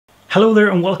Hello there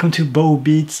and welcome to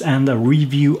BoBeats and a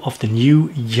review of the new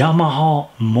Yamaha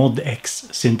ModX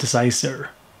synthesizer.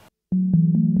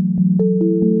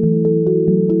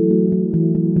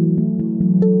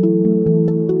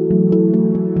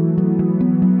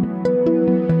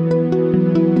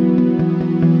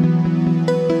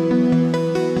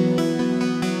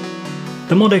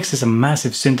 The ModX is a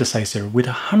massive synthesizer with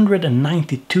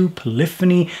 192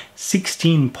 polyphony,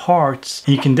 16 parts,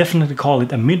 and you can definitely call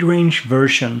it a mid-range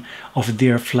version of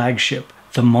their flagship,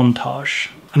 the Montage.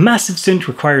 A massive synth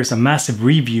requires a massive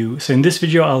review, so in this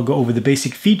video I'll go over the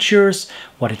basic features,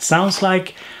 what it sounds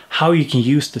like, how you can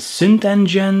use the synth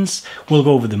engines, we'll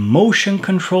go over the motion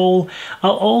control,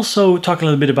 I'll also talk a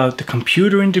little bit about the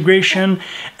computer integration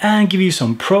and give you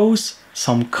some pros,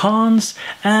 some cons,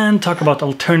 and talk about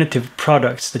alternative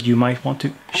products that you might want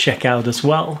to check out as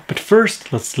well. But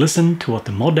first, let's listen to what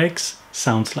the ModX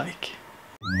sounds like.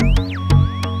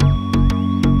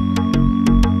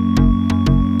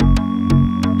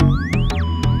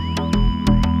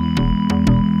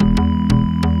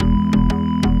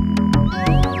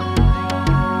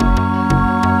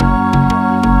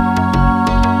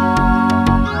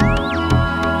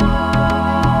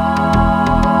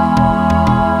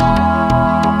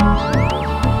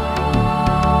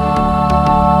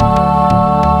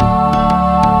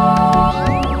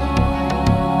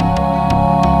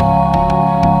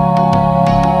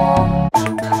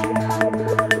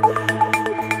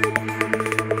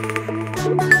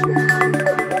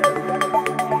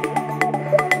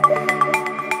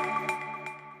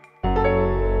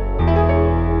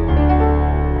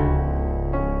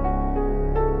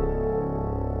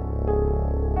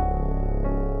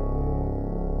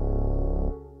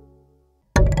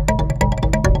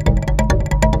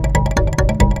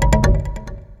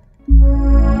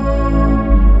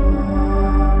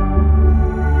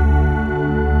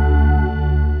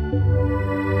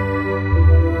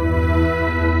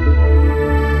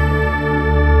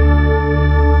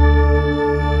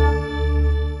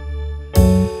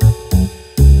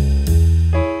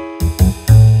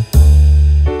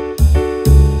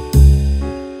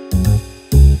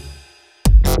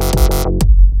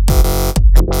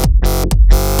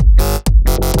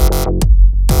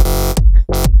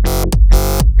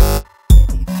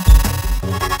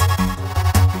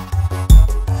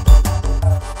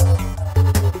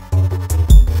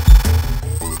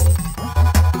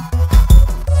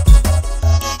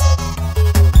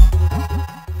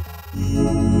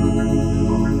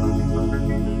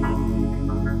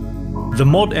 The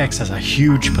ModX has a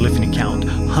huge polyphony count,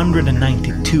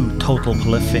 192 total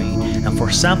polyphony, and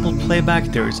for sample playback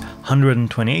there is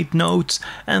 128 notes,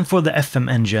 and for the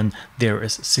FM engine there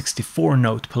is 64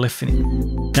 note polyphony.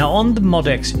 Now on the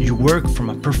ModX you work from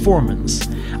a performance.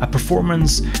 A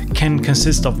performance can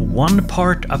consist of one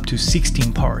part up to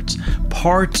 16 parts.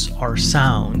 Parts are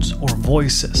sounds or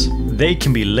voices. They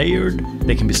can be layered,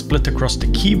 they can be split across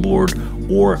the keyboard,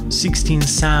 or 16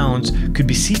 sounds could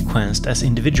be sequenced as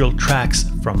individual tracks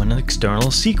from an external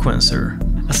sequencer.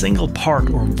 A single part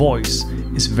or voice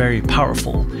is very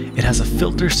powerful. It has a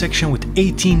filter section with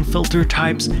 18 filter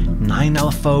types, 9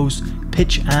 LFOs,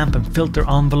 pitch amp and filter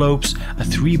envelopes, a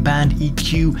 3-band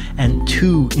EQ and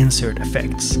 2 insert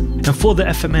effects. And for the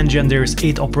FM engine there is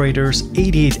 8 operators,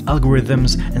 88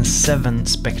 algorithms and 7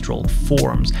 spectral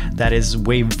forms, that is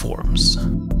waveforms.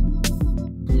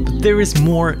 But there is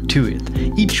more to it.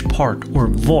 Each part or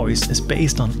voice is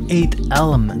based on 8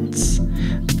 elements.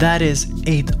 That is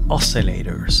 8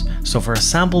 oscillators. So for a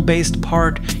sample-based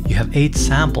part, you have 8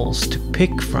 samples to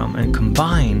pick from and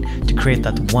combine to create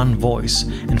that one voice.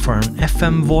 And for an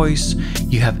FM voice,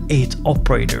 you have 8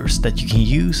 operators that you can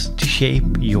use to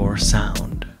shape your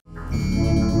sound.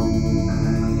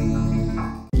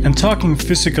 And talking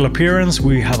physical appearance,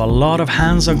 we have a lot of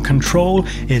hands-on control.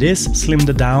 It is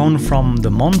slimmed down from the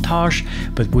Montage,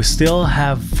 but we still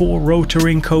have 4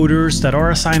 rotary encoders that are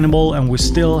assignable, and we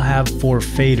still have 4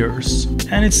 faders.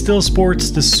 And it still sports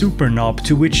the super knob,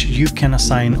 to which you can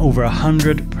assign over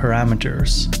 100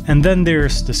 parameters. And then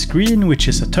there's the screen, which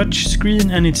is a touch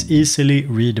screen, and it's easily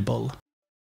readable.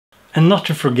 And not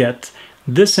to forget,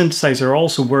 this synthesizer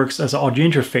also works as an audio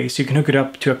interface. You can hook it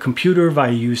up to a computer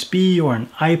via USB or an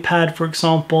iPad, for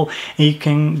example, and you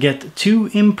can get 2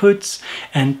 inputs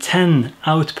and 10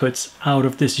 outputs out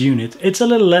of this unit. It's a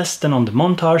little less than on the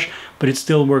Montage, but it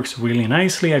still works really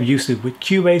nicely. I've used it with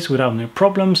Cubase without any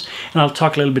problems, and I'll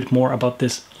talk a little bit more about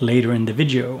this later in the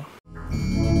video.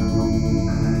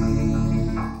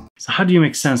 So how do you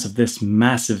make sense of this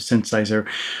massive synthesizer?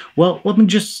 Well, let me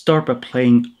just start by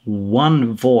playing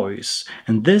one voice.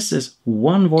 And this is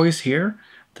one voice here,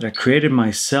 that I created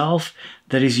myself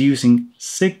that is using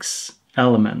 6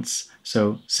 elements,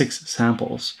 so 6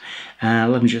 samples.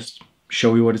 Let me just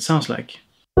show you what it sounds like.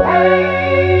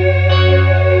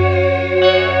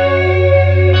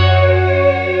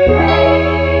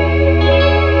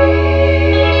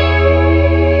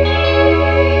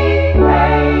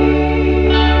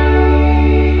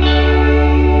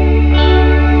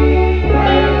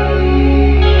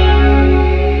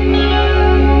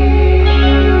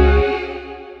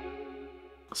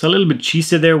 It's a little bit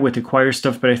cheesy there with the choir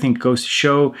stuff, but I think it goes to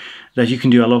show that you can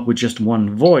do a lot with just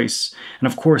one voice. And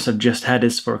of course, I've just had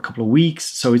this for a couple of weeks,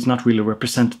 so it's not really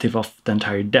representative of the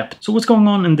entire depth. So what's going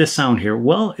on in this sound here?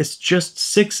 Well, it's just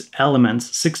 6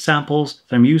 elements, 6 samples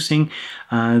that I'm using.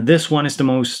 This one is the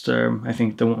most, I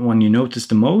think the one you notice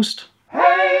the most. And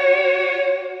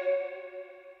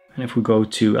if we go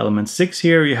to element 6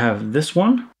 here, you have this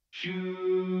one.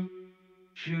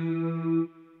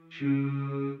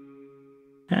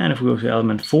 And if we go to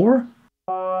element 4,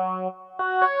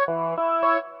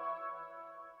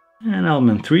 and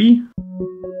element 3,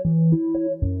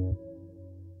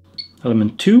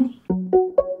 element 2,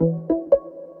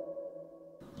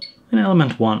 and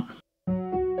element 1.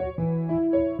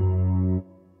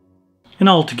 And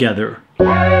all together.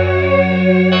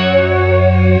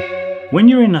 When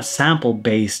you're in a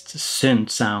sample-based synth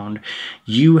sound,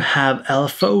 you have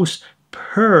LFOs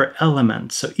per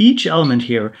element. So each element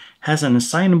here has an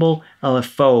assignable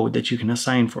LFO that you can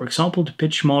assign, for example, to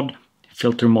pitch mod,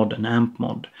 filter mod, and amp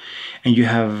mod. And you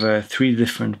have 3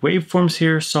 different waveforms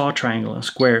here, saw, triangle, and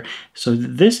square. So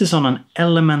this is on an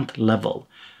element level.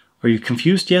 Are you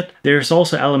confused yet? There's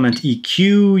also element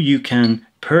EQ. You can,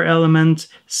 per element,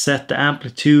 set the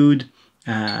amplitude,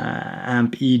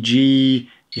 amp EG,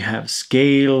 you have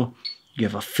scale, you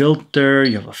have a filter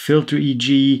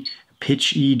EG,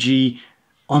 pitch EG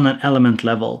on an element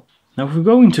level. Now if we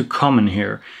go into common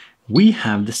here, we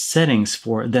have the settings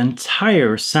for the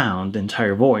entire sound, the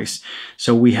entire voice.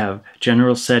 So we have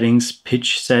general settings,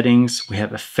 pitch settings, we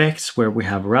have effects where we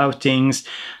have routings,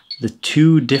 the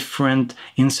 2 different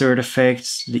insert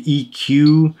effects, the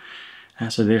EQ.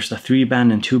 So there's a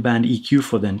 3-band and 2-band EQ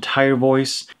for the entire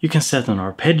voice. You can set an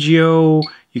arpeggio,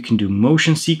 you can do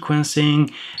motion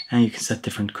sequencing, and you can set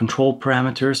different control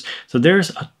parameters. So there's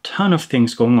a ton of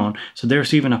things going on. So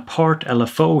there's even a part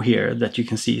LFO here that you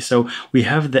can see. So we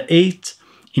have the 8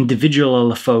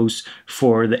 individual LFOs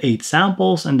for the 8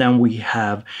 samples, and then we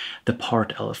have the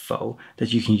part LFO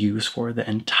that you can use for the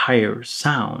entire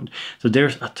sound. So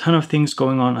there's a ton of things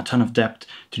going on, a ton of depth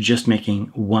to just making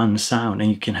one sound,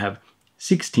 and you can have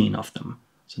 16 of them.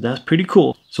 So that's pretty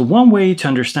cool. So one way to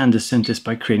understand the synth is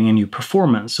by creating a new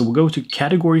performance. So we'll go to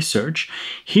category search.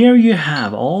 Here you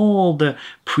have all the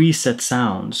preset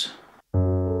sounds.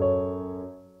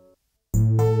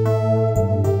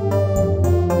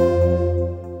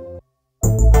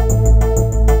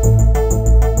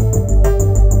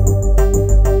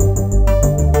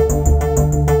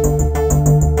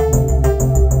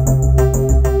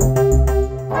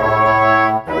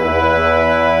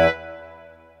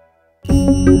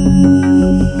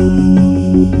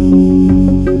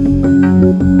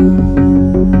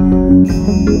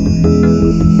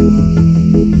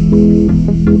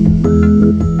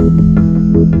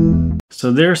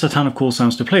 So there's a ton of cool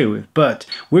sounds to play with, but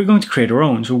we're going to create our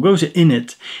own. So we'll go to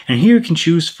Init, and here you can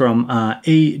choose from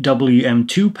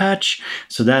AWM2 patch.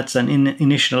 So that's an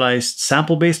initialized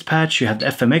sample-based patch. You have the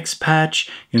FMX patch,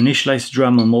 you initialize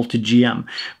drum and multi-GM.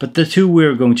 But the 2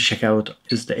 we're going to check out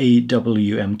is the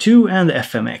AWM2 and the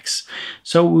FMX.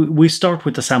 So we start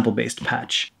with the sample-based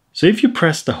patch. So if you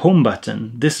press the home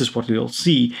button, this is what you'll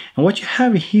see. And what you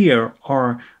have here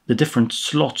are the different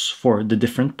slots for the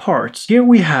different parts. Here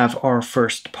we have our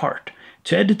first part.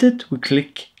 To edit it, we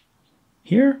click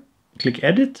here, click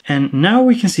edit, and now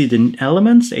we can see the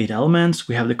elements, 8 elements.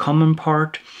 We have the common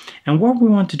part, and what we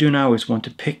want to do now is want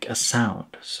to pick a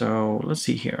sound. So let's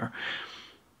see here.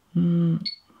 And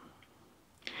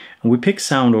we pick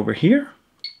sound over here,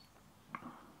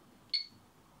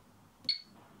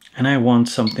 and I want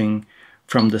something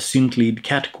from the synth lead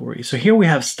category. So here we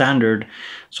have standard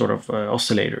sort of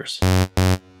oscillators.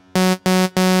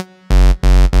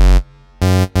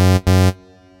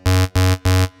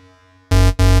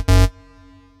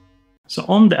 So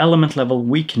on the element level,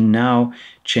 we can now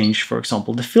change, for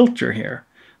example, the filter here.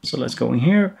 So let's go in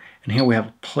here, and here we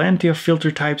have plenty of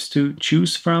filter types to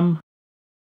choose from.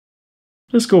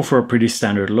 Let's go for a pretty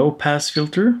standard low pass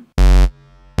filter.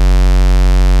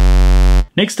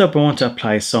 Next up, I want to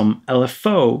apply some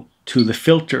LFO to the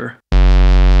filter.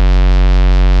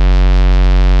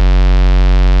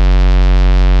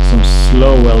 Some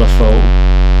slow LFO.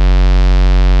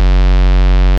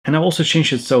 And I've also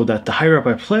changed it so that the higher up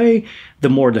I play, the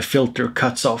more the filter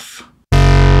cuts off.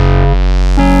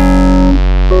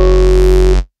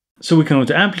 So we can go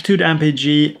to amplitude,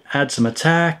 ampg, add some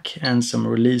attack and some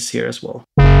release here as well.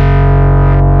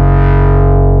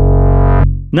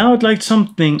 Now I'd like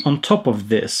something on top of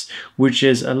this, which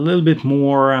is a little bit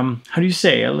more, how do you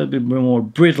say, a little bit more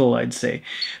brittle, I'd say.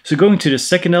 So going to the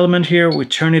second element here, we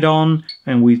turn it on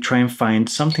and we try and find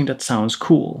something that sounds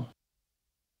cool.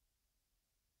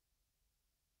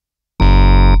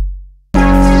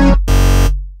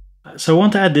 So I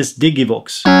want to add this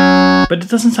Digivox, but it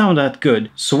doesn't sound that good.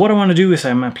 So what I want to do is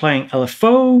I'm applying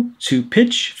LFO to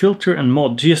pitch, filter and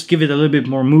mod to just give it a little bit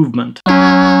more movement.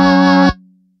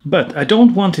 But I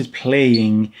don't want it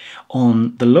playing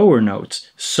on the lower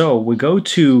notes. So we go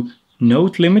to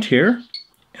note limit here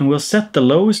and we'll set the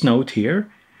lowest note here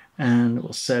and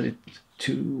we'll set it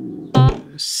to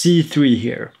C3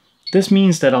 here. This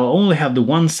means that I'll only have the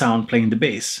one sound playing the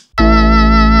bass.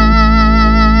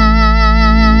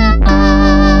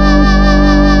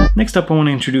 Next up I want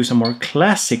to introduce a more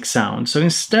classic sound. So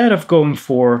instead of going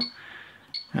for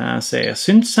say a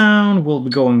synth sound, we'll be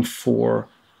going for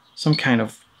some kind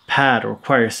of pad or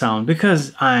choir sound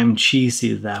because I'm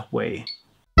cheesy that way.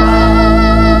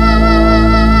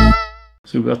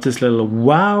 So we've got this little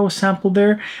wow sample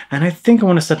there, and I think I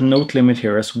want to set a note limit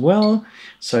here as well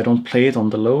so I don't play it on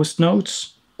the lowest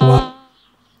notes.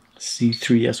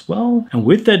 C3 as well, and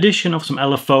with the addition of some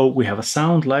LFO we have a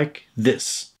sound like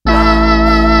this.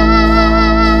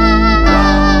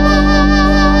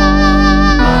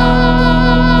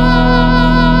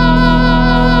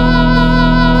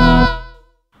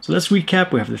 So let's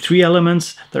recap. We have the three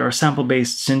elements that are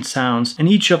sample-based synth sounds, and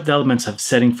each of the elements have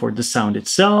setting for the sound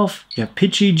itself. You have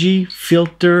pitch EG,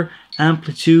 filter,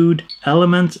 amplitude,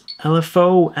 element,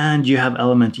 LFO, and you have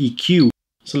element EQ.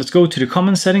 So let's go to the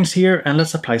common settings here and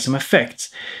let's apply some effects.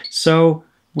 So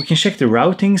we can check the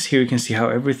routings. Here you can see how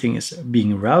everything is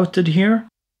being routed here.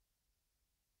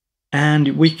 And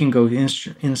we can go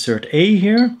to insert A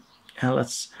here. And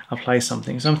let's apply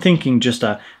something. So I'm thinking just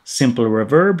a simple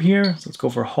reverb here. So let's go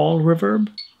for hall reverb.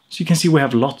 So you can see we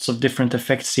have lots of different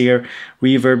effects here.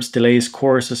 Reverbs, delays,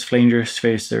 choruses, flangers,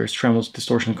 phasers, trembles,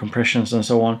 distortion, compressions, and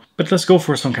so on. But let's go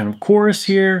for some kind of chorus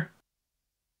here.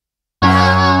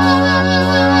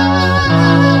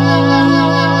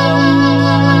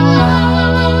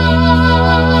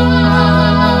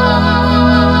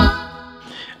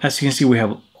 As you can see, we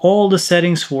have all the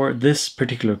settings for this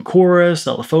particular chorus,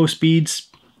 LFO speeds,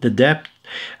 the depth,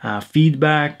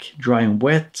 feedback, dry and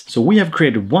wet. So we have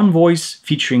created one voice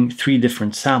featuring 3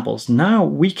 different samples. Now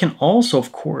we can also,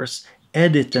 of course,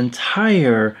 edit the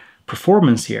entire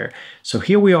performance here. So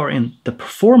here we are in the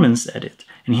performance edit.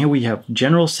 And here we have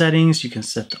general settings. You can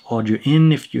set the audio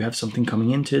in if you have something coming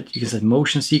into it. You can set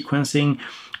motion sequencing,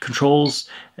 controls,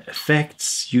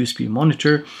 effects, USB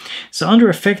monitor. So under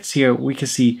effects here, we can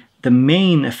see the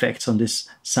main effects on this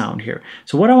sound here.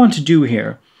 So what I want to do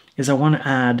here is I want to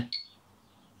add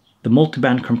the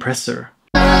multiband compressor.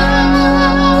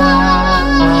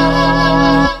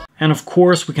 And of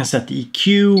course we can set the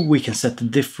EQ, we can set the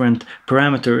different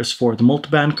parameters for the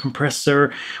multiband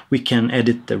compressor, we can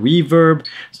edit the reverb.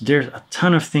 So there's a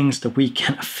ton of things that we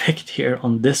can affect here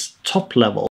on this top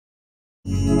level.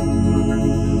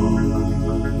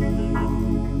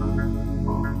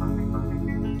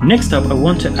 Next up, I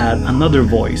want to add another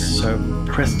voice. So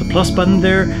press the plus button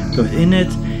there, go in it,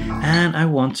 and I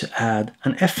want to add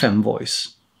an FM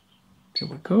voice. There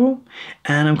we go.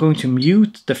 And I'm going to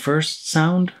mute the first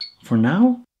sound for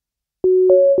now.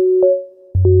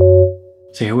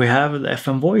 So here we have the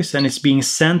FM voice, and it's being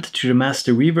sent to the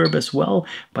master reverb as well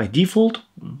by default.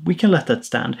 We can let that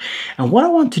stand. And what I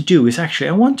want to do is actually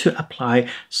I want to apply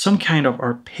some kind of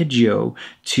arpeggio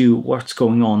to what's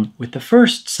going on with the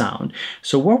first sound.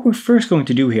 So what we're first going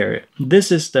to do here,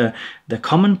 this is the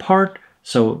common part,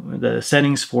 so the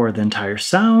settings for the entire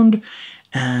sound.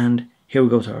 And here we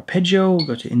go to arpeggio, we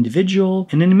go to individual.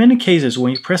 And in many cases,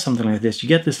 when you press something like this, you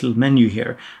get this little menu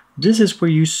here. This is where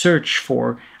you search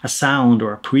for a sound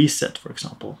or a preset, for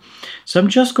example. So I'm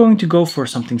just going to go for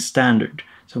something standard.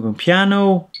 So I'm going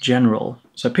piano, general.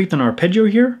 So I picked an arpeggio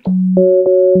here.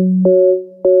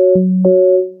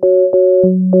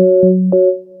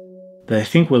 That I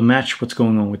think will match what's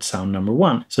going on with sound number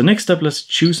 1. So next up, let's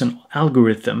choose an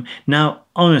algorithm. Now,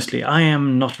 honestly, I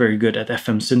am not very good at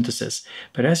FM synthesis,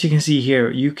 but as you can see here,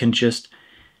 you can just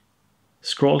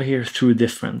scroll here through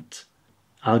different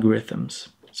algorithms.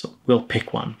 So we'll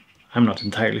pick one. I'm not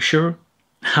entirely sure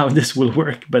how this will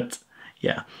work, but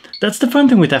yeah, that's the fun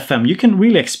thing with FM. You can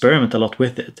really experiment a lot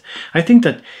with it. I think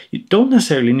that you don't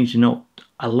necessarily need to know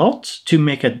a lot to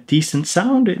make a decent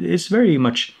sound. It's very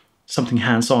much something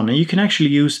hands-on, and you can actually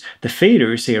use the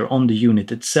faders here on the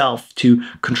unit itself to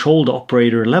control the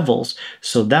operator levels,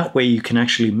 so that way you can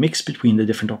actually mix between the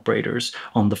different operators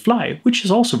on the fly, which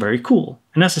is also very cool.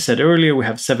 And as I said earlier, we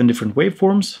have 7 different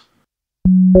waveforms.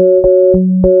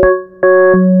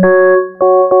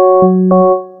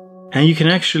 And you can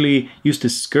actually use the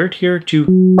skirt here to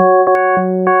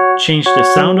change the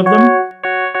sound of them.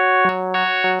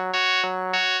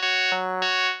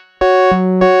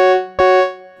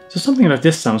 So something like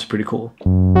this sounds pretty cool.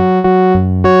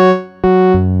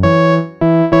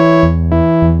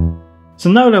 So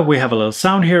now that we have a little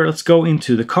sound here, let's go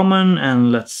into the common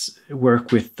and let's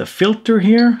work with the filter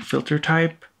here, filter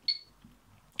type.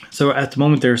 So at the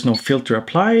moment there's no filter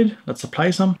applied. Let's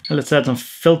apply some. And let's add some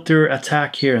filter,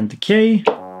 attack here and decay.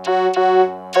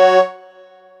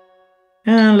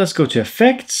 And let's go to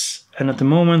effects. And at the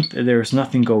moment there's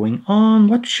nothing going on.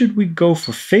 What should we go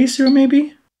for? Phaser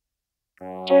maybe?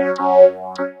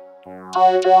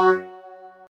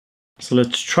 So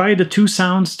let's try the 2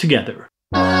 sounds together.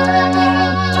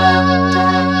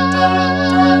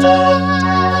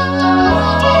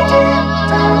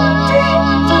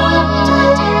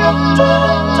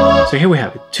 So here we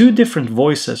have it, 2 different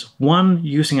voices, one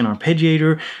using an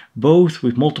arpeggiator, both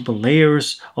with multiple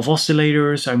layers of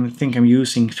oscillators. I think I'm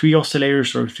using 3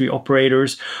 oscillators or 3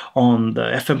 operators on the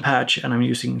FM patch, and I'm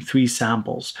using 3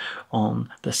 samples on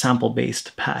the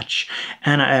sample-based patch.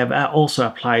 And I have also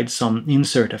applied some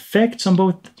insert effects on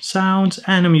both sounds,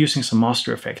 and I'm using some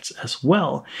master effects as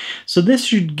well. So this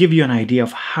should give you an idea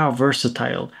of how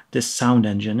versatile this sound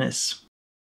engine is.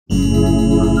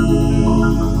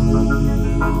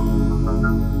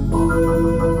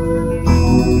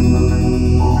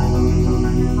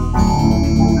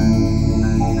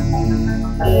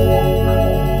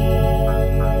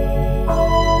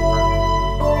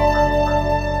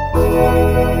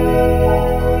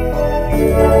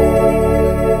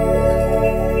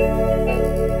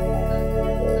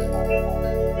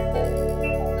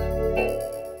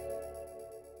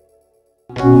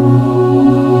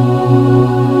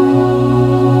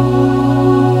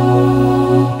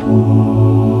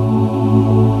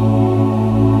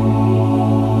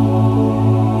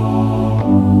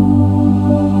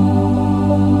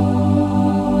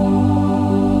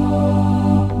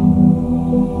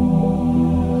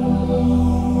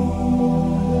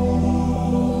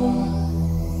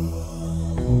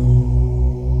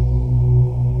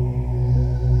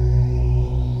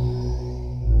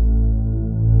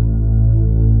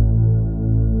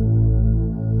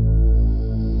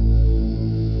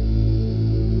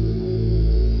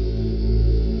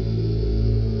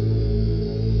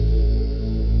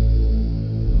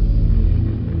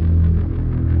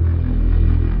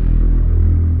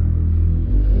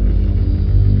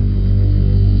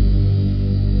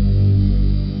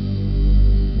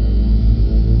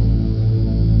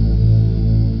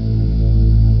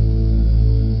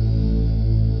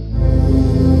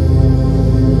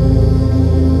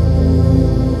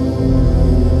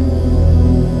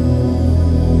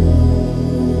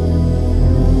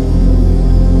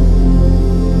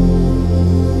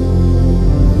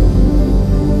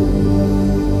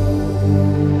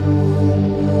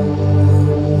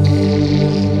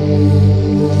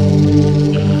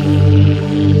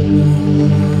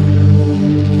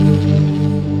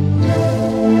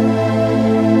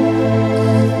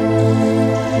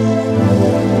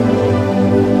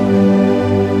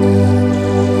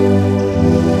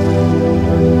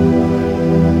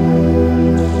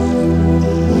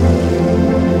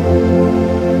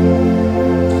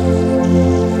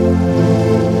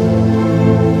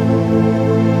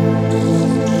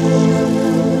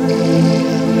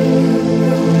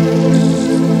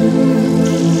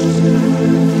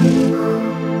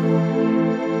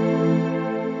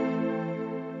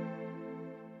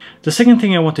 The second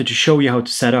thing I wanted to show you how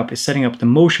to set up is setting up the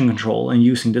motion control and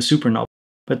using the super knob.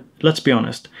 But let's be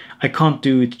honest, I can't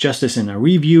do it justice in a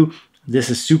review. This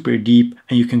is super deep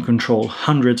and you can control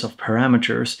hundreds of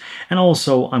parameters. And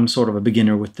also I'm sort of a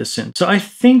beginner with this synth. So I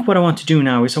think what I want to do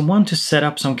now is I want to set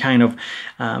up some kind of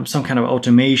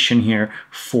automation here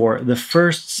for the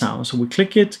first sound. So we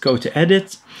click it, go to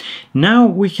edit. Now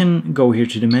we can go here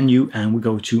to the menu and we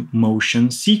go to motion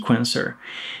sequencer.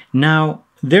 Now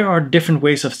there are different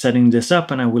ways of setting this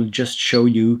up and I will just show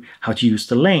you how to use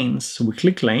the lanes. So we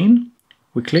click lane,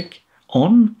 we click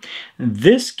on.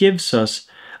 This gives us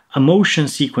a motion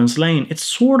sequence lane. It's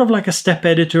sort of like a step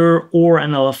editor or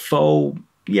an LFO,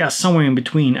 yeah, somewhere in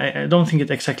between. I don't think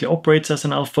it exactly operates as an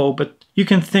LFO, but you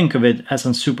can think of it as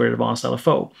a super advanced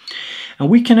LFO. And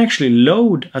we can actually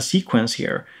load a sequence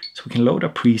here. So we can load a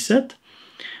preset.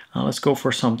 Let's go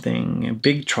for something, a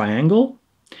big triangle.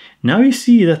 Now you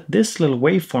see that this little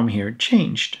waveform here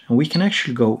changed, and we can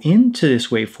actually go into this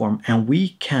waveform and we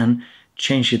can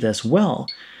change it as well.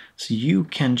 So you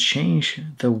can change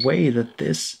the way that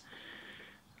this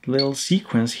little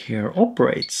sequence here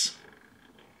operates.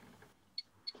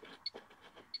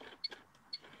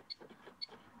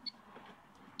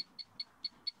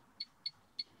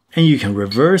 And you can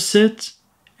reverse it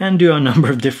and do a number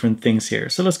of different things here.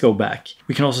 So let's go back.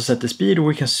 We can also set the speed, or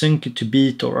we can sync it to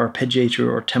beat or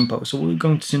arpeggiator or tempo. So we're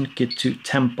going to sync it to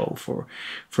tempo for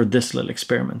this little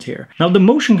experiment here. Now the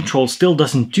motion control still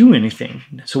doesn't do anything.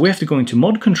 So we have to go into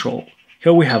mod control.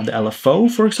 Here we have the LFO,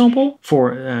 for example,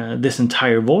 for this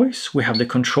entire voice. We have the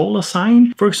control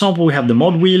assign. For example, we have the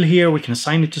mod wheel here. We can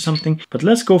assign it to something. But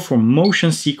let's go for motion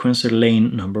sequencer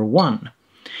lane number 1.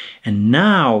 And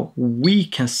now we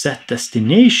can set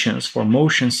destinations for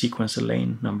motion sequencer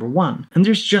lane number 1. And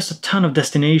there's just a ton of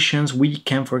destinations. We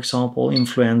can, for example,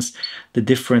 influence the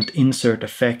different insert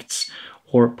effects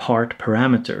or part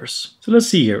parameters. So let's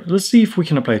see here. Let's see if we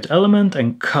can apply it to element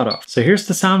and cutoff. So here's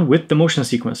the sound with the motion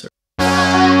sequencer.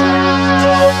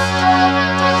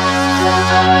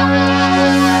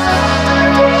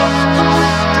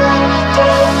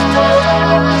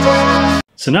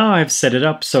 So now I've set it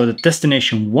up so that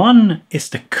destination 1 is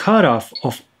the cutoff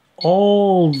of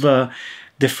all the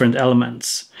different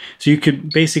elements. So you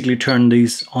could basically turn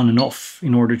these on and off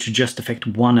in order to just affect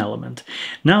one element.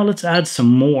 Now let's add some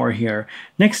more here.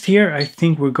 Next here, I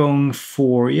think we're going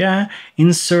for,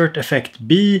 insert effect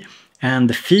B and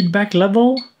the feedback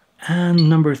level. And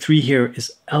number 3 here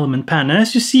is element pan. And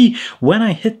as you see, when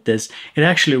I hit this, it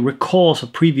actually recalls a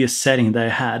previous setting that I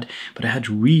had, but I had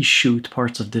to reshoot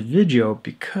parts of the video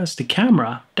because the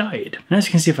camera died. And as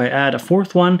you can see, if I add a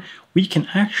 4th one, we can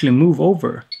actually move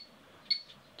over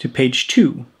to page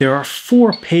 2. There are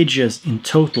 4 pages in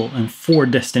total and 4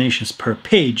 destinations per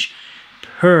page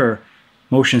per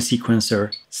motion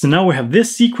sequencer. So now we have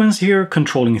this sequence here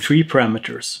controlling 3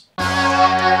 parameters.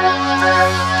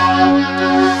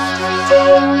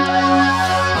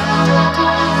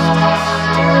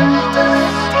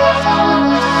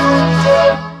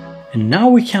 And now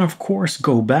we can of course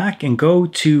go back and go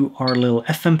to our little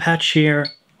FM patch here,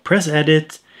 press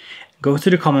edit, go to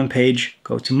the comment page,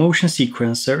 go to motion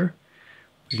sequencer,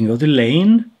 we can go to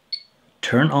lane,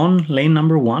 turn on lane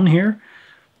number 1 here,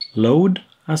 load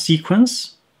a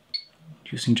sequence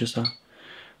using just a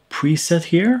preset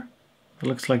here. It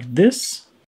looks like this.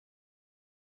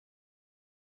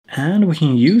 And we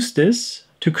can use this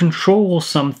to control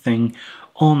something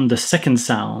on the second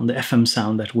sound, the FM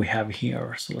sound that we have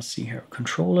here. So let's see here,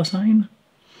 control assign,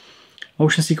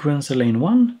 motion sequencer lane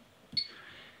 1,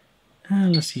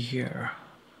 and let's see here.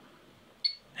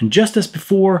 And just as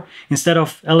before, instead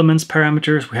of elements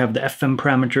parameters, we have the FM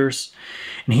parameters.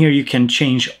 And here you can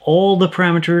change all the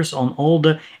parameters on all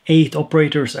the 8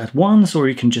 operators at once, or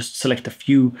you can just select a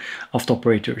few of the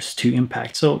operators to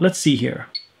impact. So let's see here.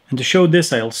 And to show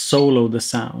this, I'll solo the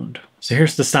sound. So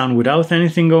here's the sound without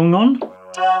anything going on.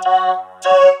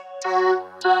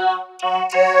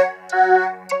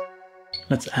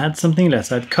 Let's add something.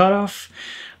 Let's add cutoff.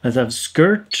 Let's have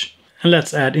skirt. And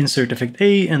let's add insert effect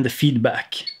A and the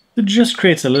feedback. It just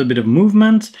creates a little bit of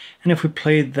movement. And if we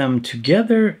play them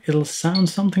together, it'll sound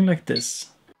something like this.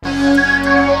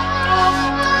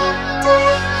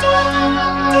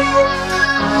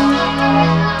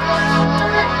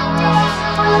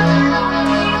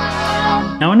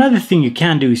 Now another thing you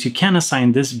can do is you can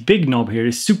assign this big knob here,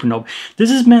 this super knob.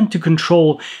 This is meant to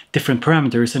control different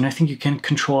parameters, and I think you can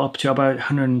control up to about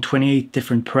 128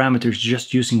 different parameters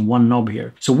just using one knob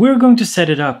here. So we're going to set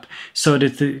it up so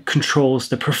that it controls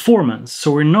the performance.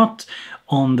 So we're not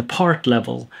on the part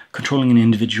level controlling an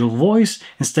individual voice.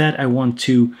 Instead, I want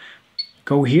to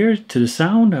go here to the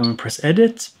sound, I want to press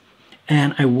edit,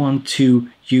 and I want to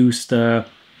use the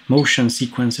motion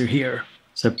sequencer here.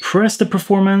 So press the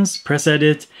performance, press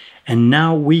edit, and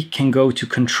now we can go to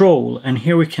control, and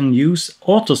here we can use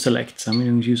auto select. So I'm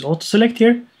going to use auto select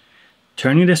here,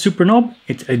 turning the super knob,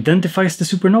 it identifies the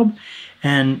super knob,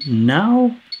 and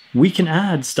now we can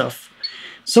add stuff.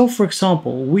 So for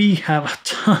example, we have a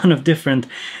ton of different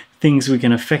things we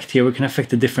can affect here. We can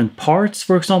affect the different parts,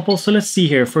 for example. So let's see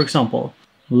here, for example,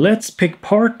 let's pick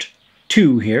part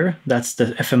 2 here. That's the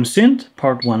FM synth,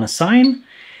 part 1 assign.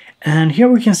 And here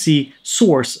we can see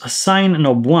source, assign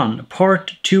knob 1,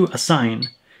 part 2 assign.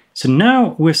 So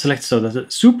now we've selected so that the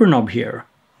super knob here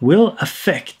will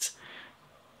affect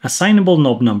assignable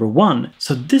knob number 1.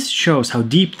 So this shows how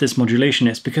deep this modulation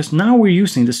is, because now we're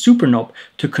using the super knob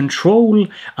to control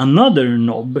another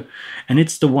knob, and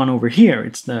it's the one over here.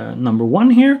 It's the number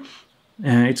 1 here.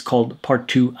 It's called part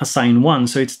 2 assign 1,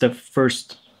 so it's the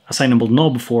first assignable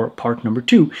knob for part number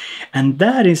 2, and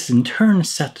that is in turn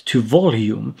set to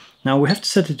volume. Now we have to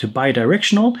set it to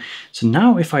bidirectional, so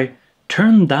now if I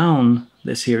turn down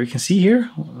this here, you can see here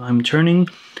I'm turning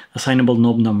assignable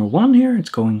knob number 1 here, it's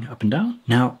going up and down.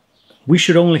 Now we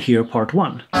should only hear part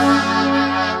 1.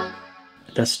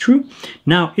 That's true.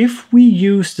 Now if we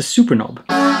use the super knob,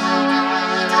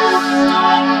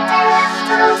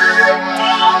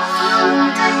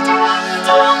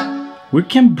 we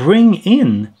can bring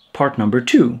in part number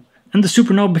 2. And the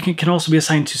super knob can also be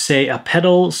assigned to, say, a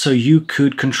pedal, so you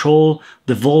could control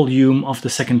the volume of the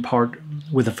second part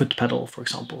with a foot pedal, for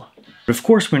example. But of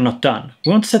course we're not done.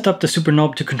 We want to set up the super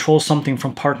knob to control something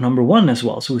from part number 1 as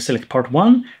well. So we select part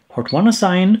 1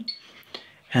 assign,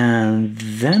 and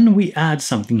then we add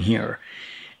something here.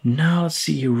 Now let's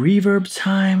see, reverb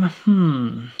time,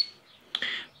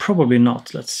 probably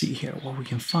not. Let's see here what we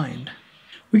can find.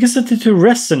 We can set it to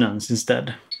resonance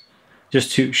instead,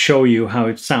 just to show you how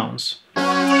it sounds.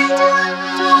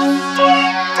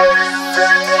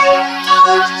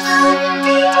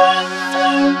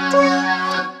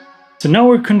 So now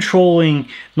we're controlling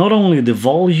not only the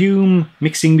volume,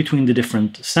 mixing between the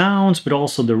different sounds, but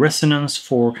also the resonance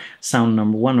for sound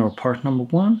number 1 or part number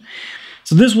 1.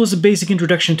 So this was a basic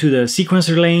introduction to the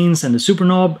sequencer lanes and the super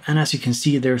knob, and as you can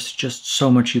see, there's just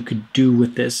so much you could do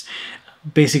with this.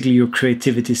 Basically, your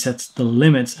creativity sets the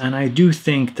limits, and I do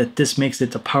think that this makes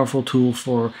it a powerful tool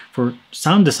for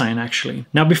sound design, actually.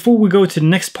 Now, before we go to the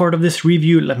next part of this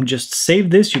review, let me just save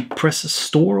this. You press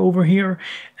store over here,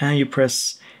 and you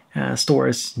press store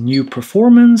as new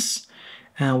performance,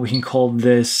 and we can call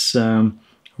this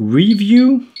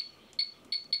review.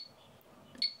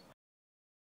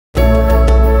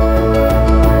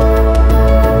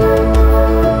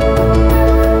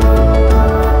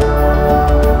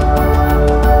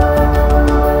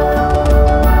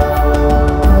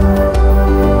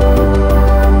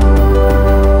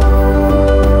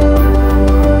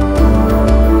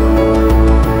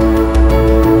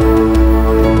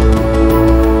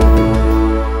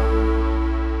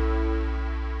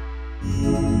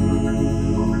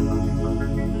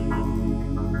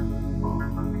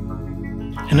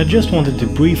 And I just wanted to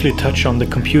briefly touch on the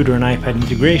computer and iPad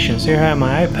integrations. Here I have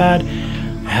my iPad,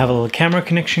 I have a little camera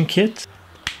connection kit.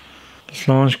 Let's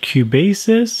launch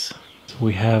Cubases. So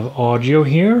we have audio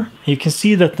here. You can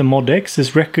see that the ModX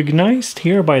is recognized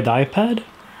here by the iPad.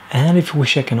 And if we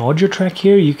check an audio track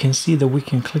here, you can see that we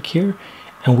can click here,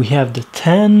 and we have the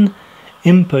 10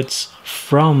 inputs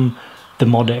from the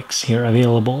ModX here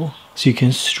available. So you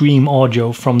can stream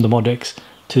audio from the ModX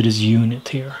to this unit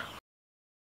here.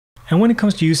 And when it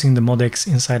comes to using the ModX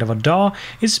inside of a DAW,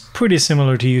 it's pretty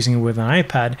similar to using it with an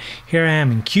iPad. Here I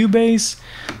am in Cubase.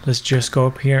 Let's just go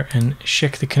up here and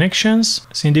check the connections.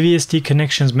 So in the VST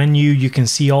connections menu, you can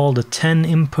see all the 10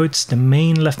 inputs, the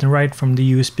main, left and right from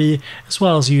the USB, as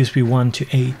well as USB 1 to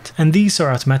 8. And these are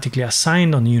automatically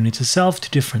assigned on the unit itself to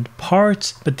different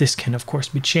parts, but this can of course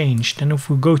be changed. And if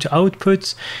we go to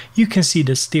outputs, you can see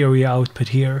the stereo output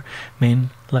here, main,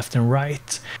 left and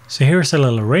right. So here's a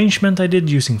little arrangement I did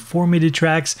using 4 MIDI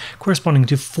tracks corresponding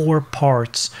to 4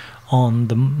 parts on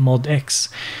the ModX.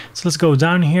 So let's go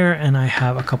down here, and I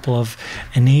have a couple of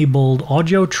enabled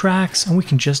audio tracks, and we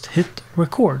can just hit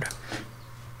record.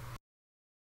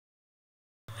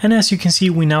 And as you can see,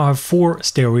 we now have 4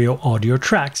 stereo audio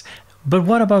tracks. But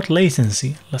what about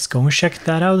latency? Let's go and check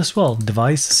that out as well.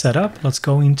 Device setup. Let's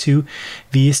go into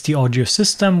VST audio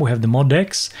system. We have the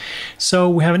ModX. So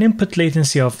we have an input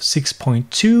latency of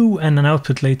 6.2 and an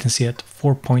output latency at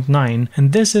 4.9.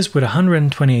 And this is with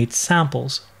 128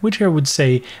 samples, which I would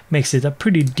say makes it a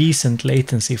pretty decent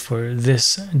latency for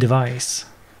this device.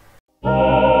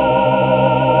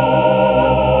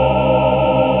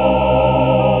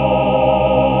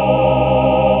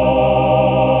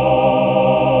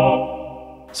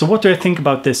 So what do I think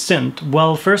about this synth?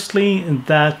 Well, firstly,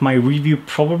 that my review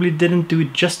probably didn't do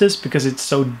it justice because it's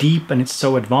so deep and it's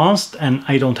so advanced, and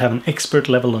I don't have an expert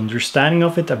level understanding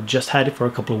of it. I've just had it for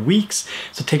a couple of weeks,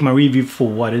 so take my review for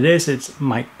what it is. It's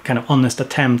my kind of honest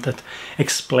attempt at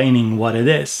explaining what it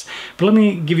is. But let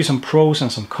me give you some pros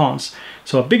and some cons.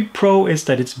 So a big pro is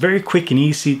that it's very quick and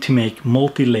easy to make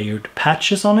multi-layered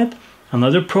patches on it.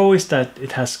 Another pro is that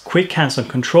it has quick hands-on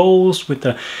controls with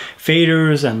the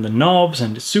faders and the knobs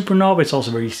and the super knob. It's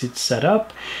also very easy to set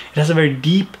up. It has a very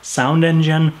deep sound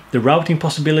engine. The routing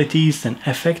possibilities and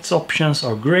effects options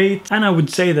are great. And I would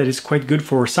say that it's quite good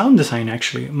for sound design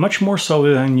actually, much more so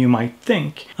than you might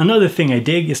think. Another thing I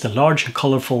dig is the large and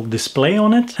colorful display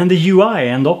on it. And the UI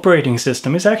and operating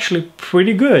system is actually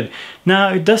pretty good.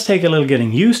 Now it does take a little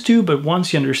getting used to, but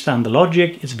once you understand the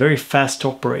logic, it's very fast to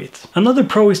operate. Another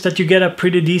pro is that you get a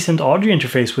pretty decent audio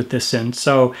interface with this synth.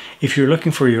 So if you're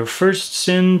looking for your first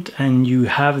synth and you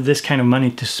have this kind of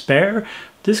money to spare,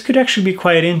 this could actually be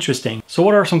quite interesting. So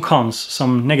what are some cons,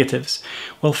 some negatives?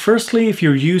 Well, firstly, if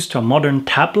you're used to a modern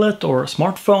tablet or a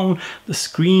smartphone, the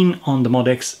screen on the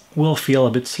ModX will feel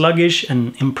a bit sluggish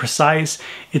and imprecise.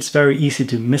 It's very easy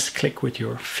to misclick with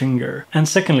your finger. And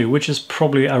secondly, which is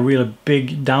probably a really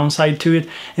big downside to it,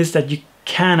 is that you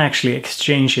can actually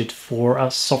exchange it for a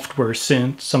software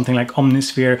synth, something like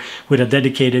Omnisphere with a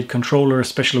dedicated controller,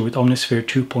 especially with Omnisphere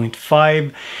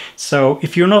 2.5. So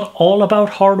if you're not all about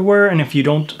hardware and if you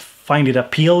don't find it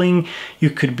appealing,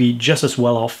 you could be just as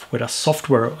well off with a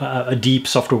software, a deep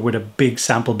software with a big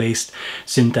sample-based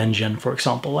synth engine, for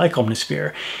example, like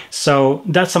Omnisphere. So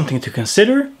that's something to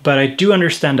consider, but I do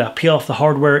understand the appeal of the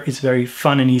hardware. It's very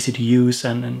fun and easy to use,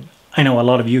 and I know a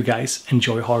lot of you guys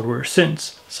enjoy hardware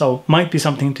synths, so might be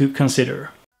something to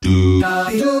consider.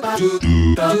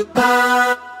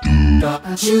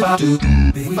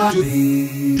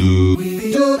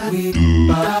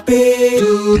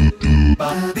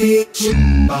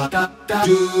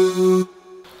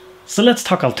 So let's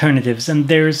talk alternatives, and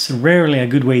there's rarely a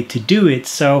good way to do it,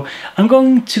 so I'm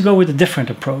going to go with a different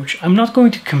approach. I'm not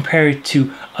going to compare it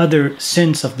to other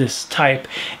synths of this type.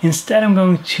 Instead, I'm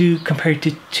going to compare it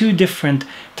to two different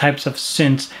types of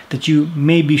synths that you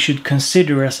maybe should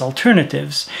consider as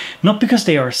alternatives. Not because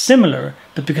they are similar,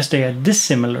 but because they are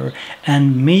dissimilar,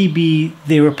 and maybe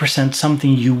they represent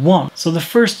something you want. So the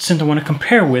first synth I want to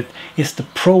compare with is the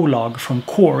Prologue from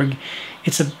Korg.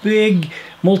 It's a big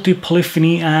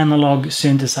multi-polyphony analog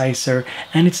synthesizer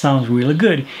and it sounds really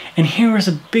good. And here is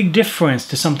a big difference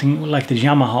to something like the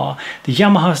Yamaha. The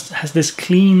Yamaha has this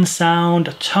clean sound,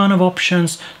 a ton of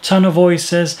options, ton of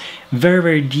voices,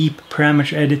 very deep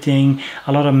parameter editing,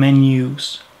 a lot of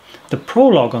menus. The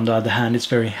Prologue, on the other hand, is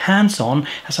very hands-on,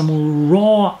 has a more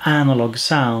raw analog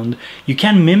sound. You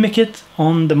can mimic it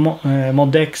on the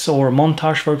ModX or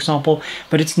Montage, for example,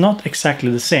 but it's not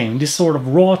exactly the same. This sort of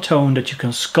raw tone that you can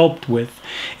sculpt with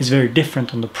is very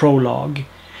different on the Prologue.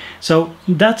 So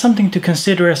that's something to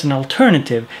consider as an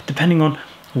alternative, depending on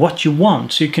what you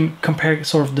want. So you can compare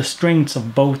sort of the strengths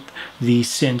of both these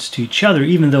synths to each other,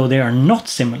 even though they are not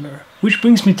similar. Which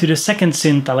brings me to the second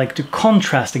synth I like to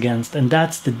contrast against, and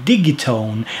that's the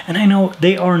Digitone. And I know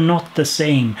they are not the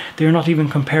same, they're not even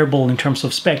comparable in terms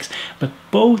of specs, but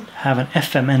both have an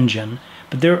FM engine,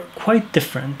 but they're quite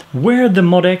different. Where the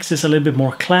ModX is a little bit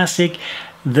more classic,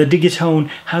 the Digitone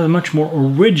has a much more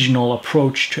original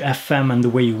approach to FM and the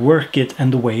way you work it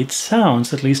and the way it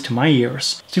sounds, at least to my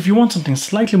ears. So if you want something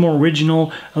slightly more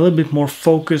original, a little bit more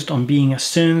focused on being a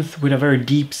synth with a very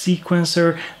deep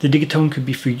sequencer, the Digitone could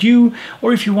be for you.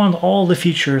 Or if you want all the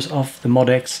features of the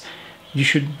ModX, you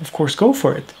should of course go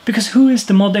for it. Because who is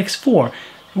the ModX for?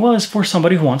 Well, it's for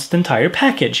somebody who wants the entire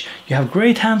package. You have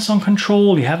great hands-on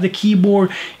control, you have the keyboard,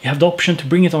 you have the option to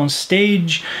bring it on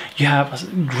stage, you have a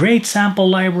great sample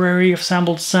library of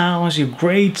sampled sounds, you have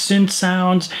great synth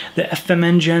sounds, the FM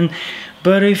engine.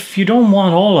 But if you don't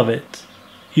want all of it,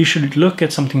 you should look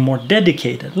at something more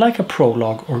dedicated, like a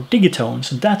Prologue or Digitone.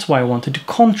 So that's why I wanted to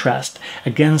contrast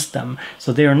against them.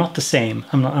 So they are not the same.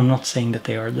 I'm not saying that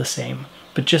they are the same.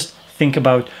 But just think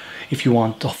about if you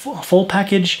want the full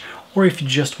package, or if you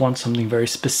just want something very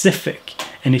specific,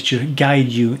 and it should guide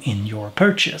you in your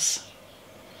purchase.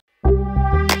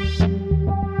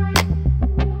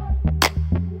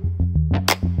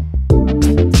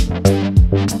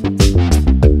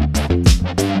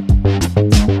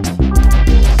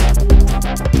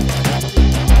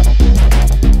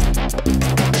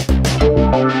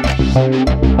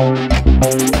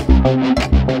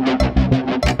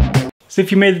 So if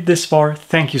you made it this far,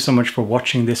 thank you so much for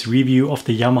watching this review of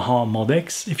the Yamaha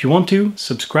ModX. If you want to,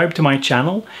 subscribe to my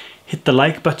channel, hit the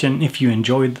like button if you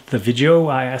enjoyed the video.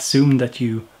 I assume that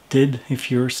you did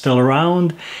if you're still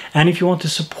around. And if you want to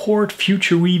support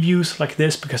future reviews like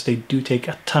this, because they do take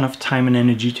a ton of time and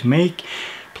energy to make,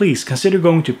 please consider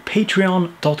going to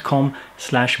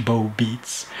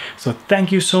patreon.com/BoBeats. So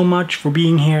thank you so much for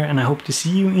being here, and I hope to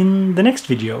see you in the next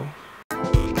video.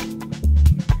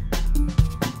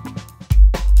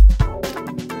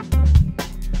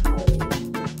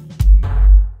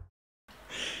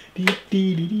 Yeah.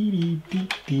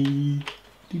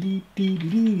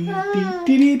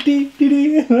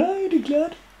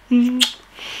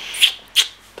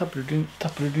 Tappar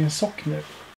du din sock nu?